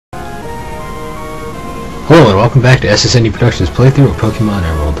Hello and welcome back to SSND Productions playthrough of Pokemon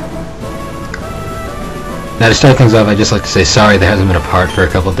Emerald. Now to start things off, I'd just like to say sorry there hasn't been a part for a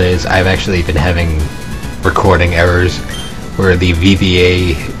couple days. I've actually been having recording errors where the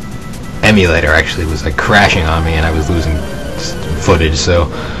VBA emulator actually was like crashing on me and I was losing footage, so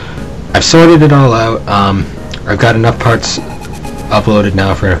I've sorted it all out. I've got enough parts uploaded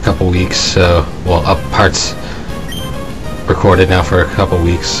now for a couple weeks, so parts recorded now for a couple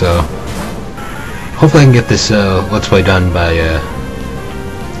weeks, so hopefully I can get this Let's Play done by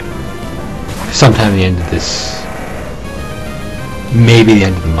sometime the end of this, maybe the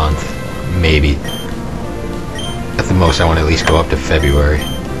end of the month, maybe. At the most I want to at least go up to February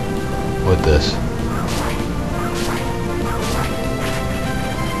with this.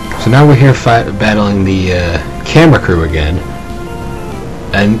 So now we're here battling the camera crew again,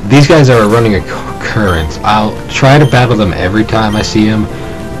 and these guys are running a current. I'll try to battle them every time I see them.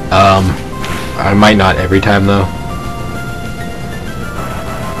 I might not every time though.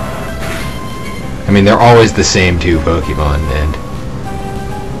 I mean, they're always the same two Pokemon, and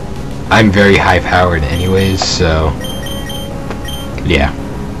I'm very high powered anyways, so yeah.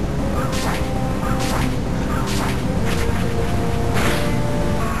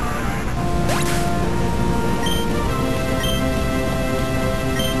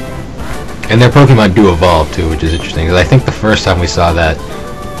 And their Pokemon do evolve too, which is interesting, because I think the first time we saw that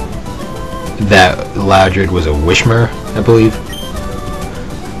Loudred was a Wishmer, I believe.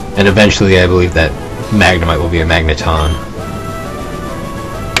 And eventually I believe that Magnemite will be a Magneton.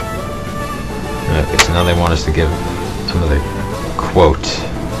 Okay, so now they want us to give another quote.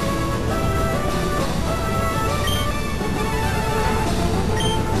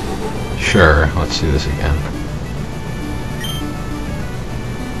 Sure, let's do this again.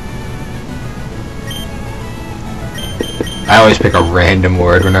 I always pick a random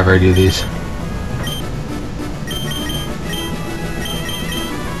word whenever I do these.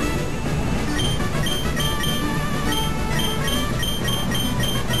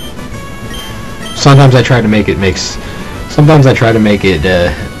 Sometimes I try to make it make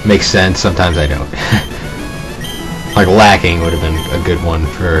sense, sometimes I don't. Like lacking would have been a good one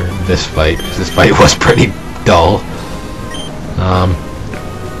for this fight, because this fight was pretty dull.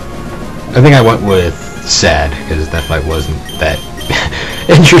 I think I went with sad, because that fight wasn't that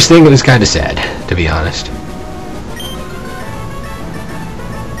interesting. It was kind of sad, to be honest.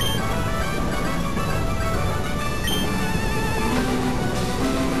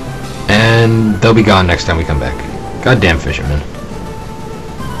 And they'll be gone next time we come back. Goddamn fisherman.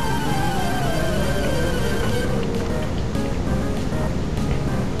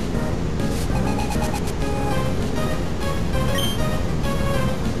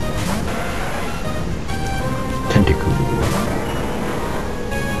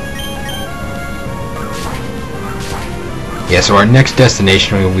 Yeah, so our next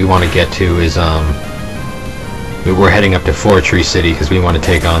destination we want to get to is, we're heading up to Fortree City because we want to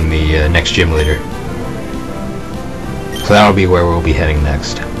take on the next gym leader. So that'll be where we'll be heading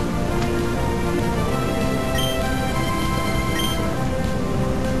next.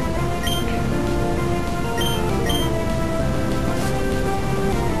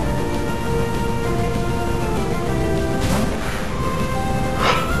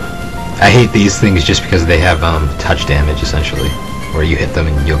 I hate these things just because they have touch damage, essentially, where you hit them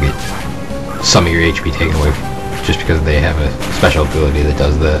and you'll get some of your HP taken away just because they have a special ability that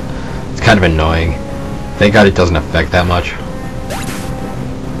does that. It's kind of annoying. Thank God it doesn't affect that much.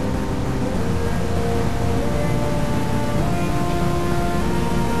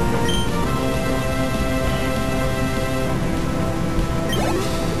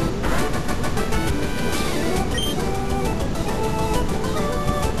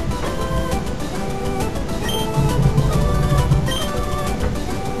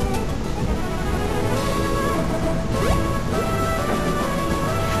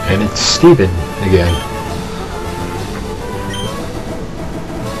 And it's Steven again.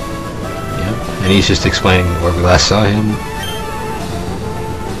 Yep, and he's just explaining where we last saw him.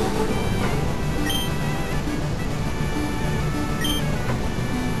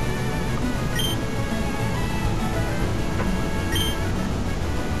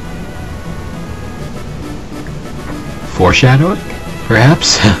 Foreshadowing?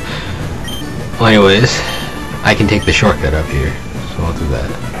 Perhaps? Well, anyways, I can take the shortcut up here, so I'll do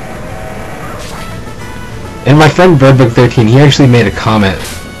that. And my friend Birdbook13, he actually made a comment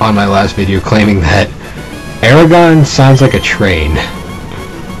on my last video claiming that Aragon sounds like a train.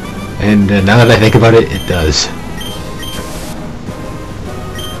 And now that I think about it, it does.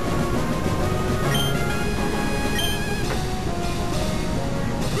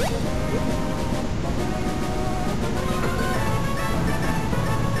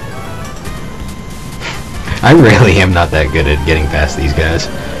 I really am not that good at getting past these guys.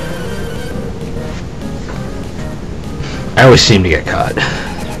 I always seem to get caught.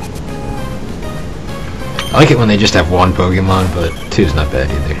 I like it when they just have one Pokemon, but two's not bad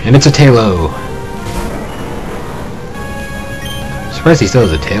either. And it's a Tailo! Surprised he still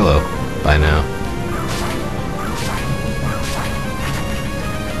has a Tailo by now.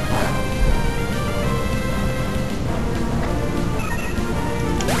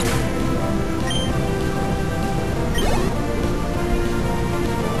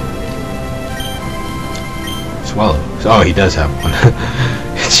 Swallow. Oh, he does have one.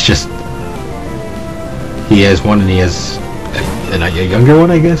 It's just... he has one and he has a younger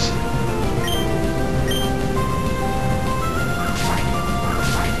one, I guess?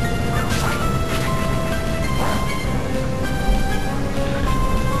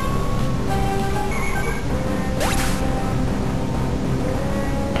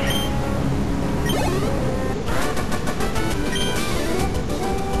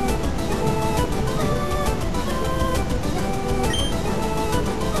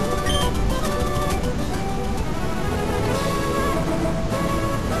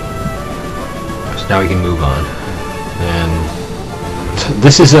 Now we can move on. And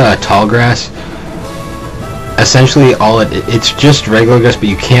this is tall grass. Essentially, it's just regular grass, but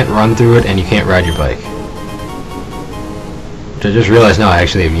you can't run through it and you can't ride your bike. Which I just realized now I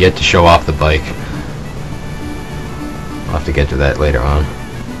actually have yet to show off the bike. I'll have to get to that later on.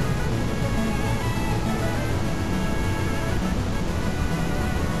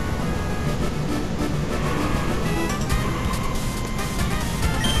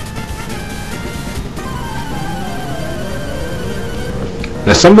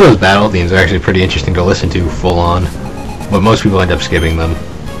 Now some of those battle themes are actually pretty interesting to listen to full on, but most people end up skipping them.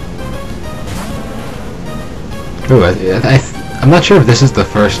 Ooh, I'm not sure if this is the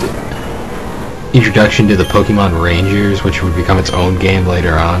first introduction to the Pokemon Rangers, which would become its own game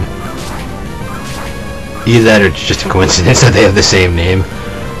later on. Either that or it's just a coincidence that they have the same name.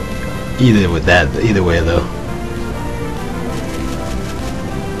 Either way though.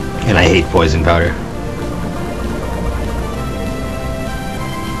 And I hate poison powder.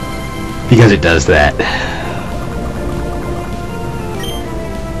 Because it does that.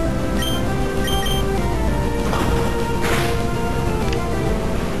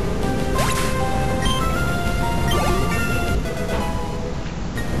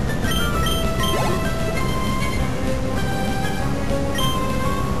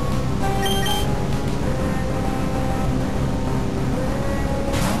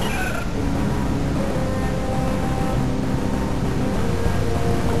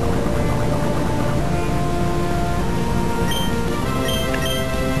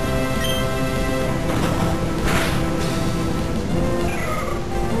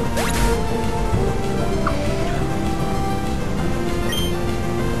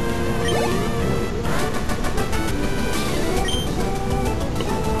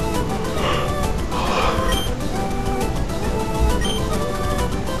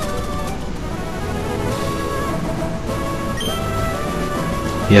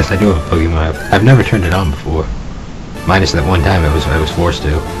 Yes, I do have a Pokemon. I've never turned it on before. Minus that one time I was forced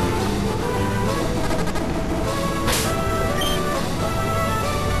to.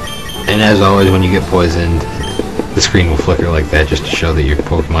 And as always, when you get poisoned, the screen will flicker like that just to show that your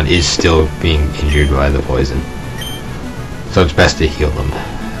Pokemon is still being injured by the poison. So it's best to heal them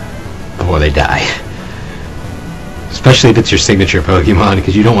before they die. Especially if it's your signature Pokemon,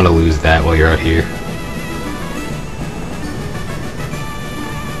 because you don't want to lose that while you're out here.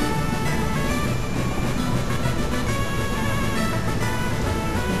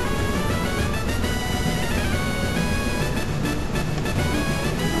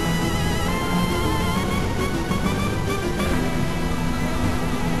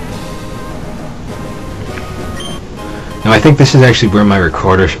 Now I think this is actually where my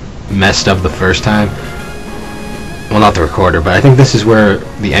recorder messed up the first time. Well, not the recorder, but I think this is where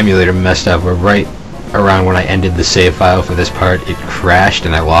the emulator messed up, where right around when I ended the save file for this part, it crashed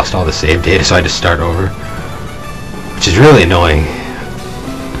and I lost all the save data, so I had to start over. Which is really annoying.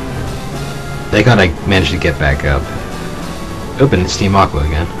 Thank God I managed to get back up. Open Steam Aqua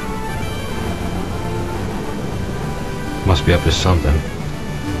again. Must be up to something.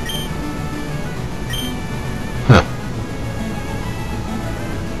 Huh.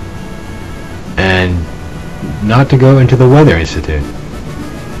 And not to go into the Weather Institute,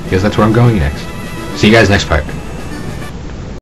 because that's where I'm going next. See you guys next part.